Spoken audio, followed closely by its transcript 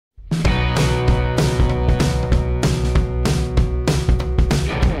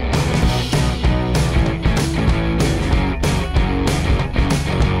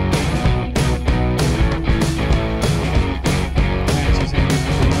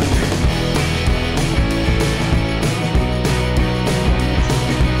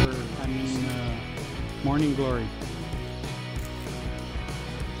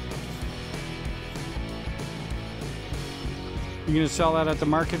You gonna sell that at the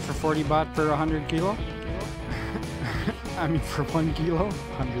market for 40 baht per 100 kilo? I mean for 1 kilo?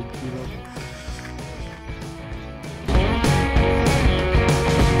 100 kilo.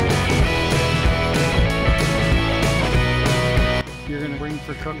 You're gonna bring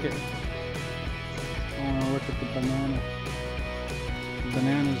for cook it. I wanna look at the banana. The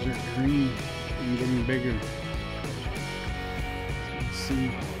bananas are green and getting bigger. Let's see.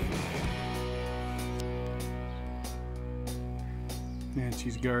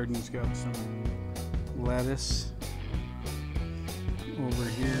 Nancy's garden's got some lettuce over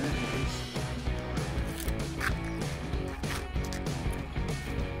here.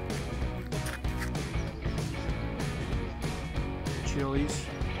 Chilies.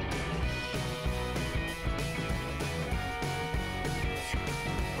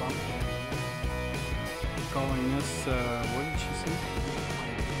 Calling this, what did she say?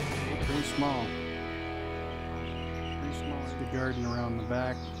 Pretty small. Pretty small. It's the garden around the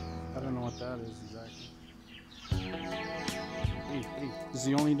back. I don't know what that is exactly. Hey, this is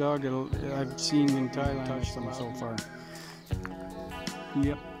the only dog that I've seen in Thailand touch them so far.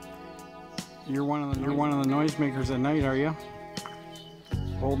 Yep. You're one of the noisemakers at night, are you?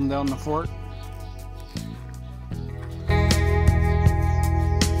 Holding down the fort.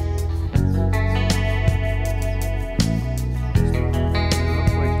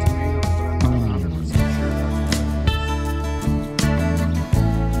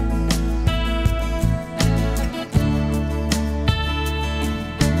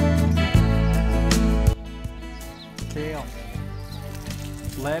 Kale,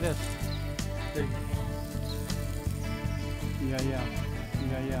 lettuce, yeah.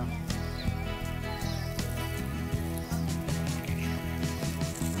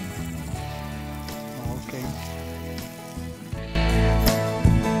 Okay.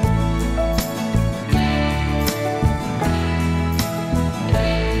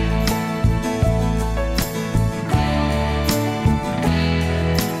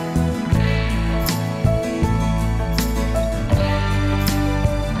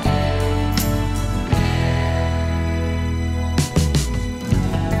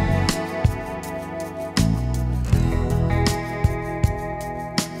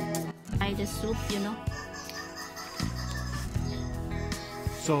 The soup, you know.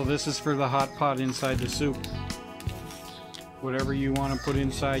 So this is for the hot pot inside the soup. Whatever you want to put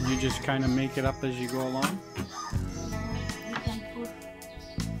inside, you just kind of make it up as you go along. You can put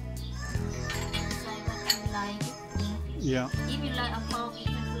inside what you like. Yeah. If you like a pork, you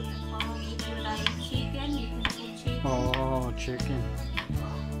can put a pork. If you like chicken, you can put chicken. Oh, chicken.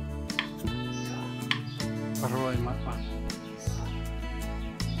 Aroy mapa.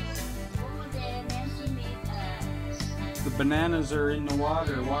 The bananas are in the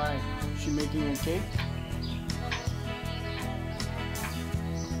water. Why? Is she making a cake?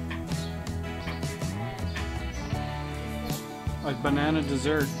 A banana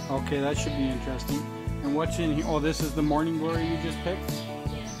dessert. Okay, that should be interesting. And what's in here? Oh, this is the morning glory you just picked?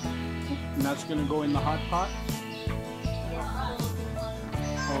 And that's going to go in the hot pot?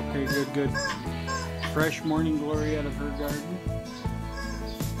 Okay, good. Fresh morning glory out of her garden.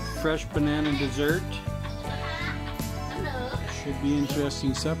 Fresh banana dessert. Should be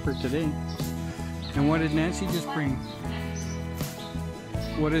interesting supper today. And what did Nancy just bring?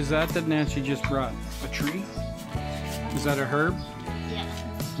 What is that Nancy just brought? A tree? Is that a herb? Yeah.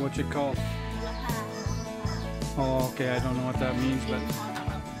 What's it called? Oh, okay. I don't know what that means, but...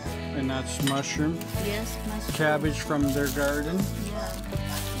 And that's mushroom? Yes, mushroom. Cabbage from their garden?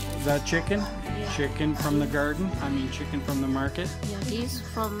 Yeah. Is that chicken? Yeah. Chicken from the garden? I mean chicken from the market? Yeah, this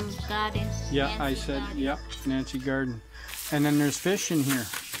from garden. Yeah, Nancy I said, garden. yep, Nancy garden. And then there's fish in here.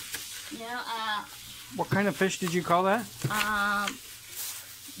 Yeah, What kind of fish did you call that?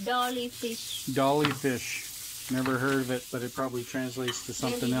 dolly fish. Dolly fish. Never heard of it, but it probably translates to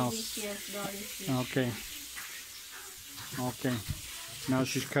something else. Yes, dolly fish. Okay. Now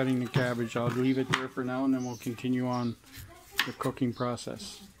she's cutting the cabbage. I'll leave it there for now, and then we'll continue on the cooking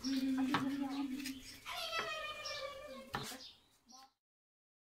process.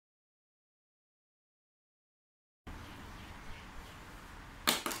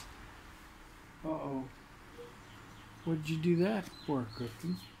 Uh-oh. What did you do that for,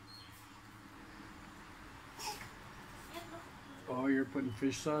 Clifton? Oh, you're putting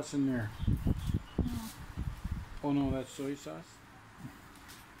fish sauce in there. Oh no, that's soy sauce?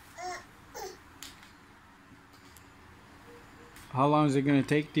 How long is it going to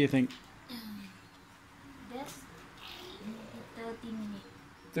take, do you think? That's 30 minutes.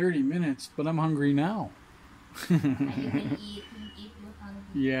 30 minutes? But I'm hungry now. You can eat if you're hungry.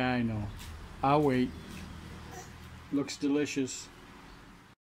 Yeah, I know. I'll wait. Looks delicious.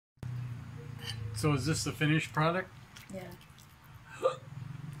 So is this the finished product? Yeah.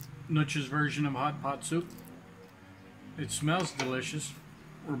 Nutch's version of hot pot soup. It smells delicious.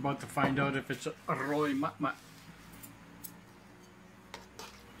 We're about to find out if it's arroy matmat.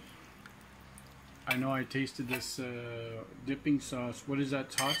 I know I tasted this dipping sauce. What is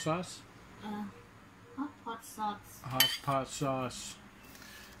that? Hot sauce? Hot pot sauce. Hot pot sauce.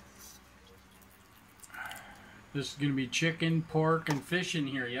 This is going to be chicken, pork, and fish in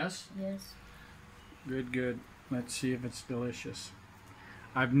here, yes? Yes. Good, good. Let's see if it's delicious.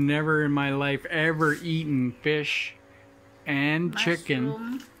 I've never in my life ever eaten fish and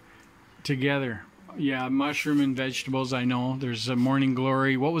chicken together. Yeah, mushroom and vegetables, I know. There's a morning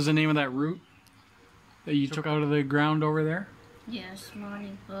glory. What was the name of that root that you took out of the ground over there? Yes,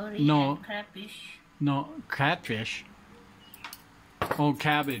 morning glory. No. And crayfish. No, catfish. Oh,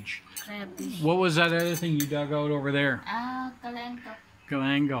 cabbage. Crayfish. What was that other thing you dug out over there? Galango.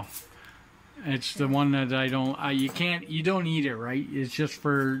 Galango. It's the one that I don't. You don't eat it, right? It's just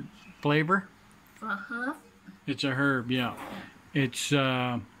for flavor. For herb. It's a herb, yeah. It's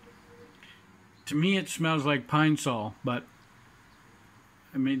to me it smells like pine sol, but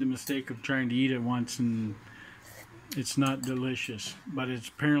I made the mistake of trying to eat it once and it's not delicious. But it's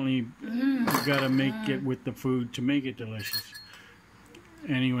apparently you gotta make it with the food to make it delicious.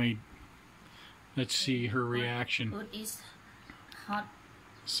 Anyway, let's see her reaction. Food is hot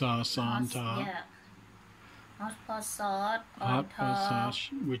Sauce on top. Yeah. Hot pot sauce on Hot pot top. sauce,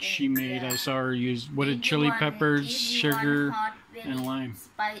 which she made. I saw her use. What If did you chili want- peppers, if you sugar, want hot, and lime.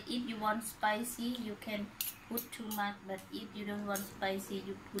 If you want spicy, you can put too much. But if you don't want spicy,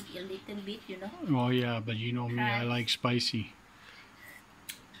 you put a little bit. You know. Oh yeah, but you know me, I like spicy.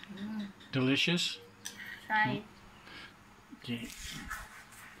 Delicious. Try it. Okay.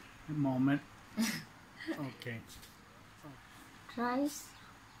 A moment. Okay. Try.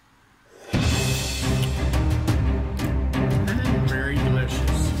 Very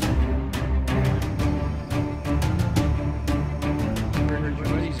delicious.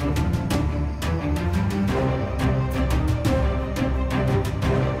 Everybody's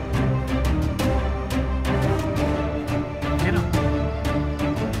get him.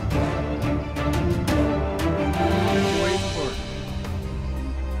 Wait for it.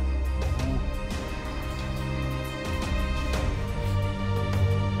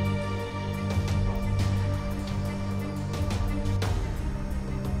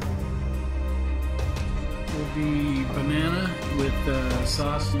 Will be banana with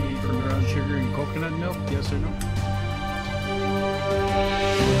sauce made from brown sugar and coconut milk, yes or no?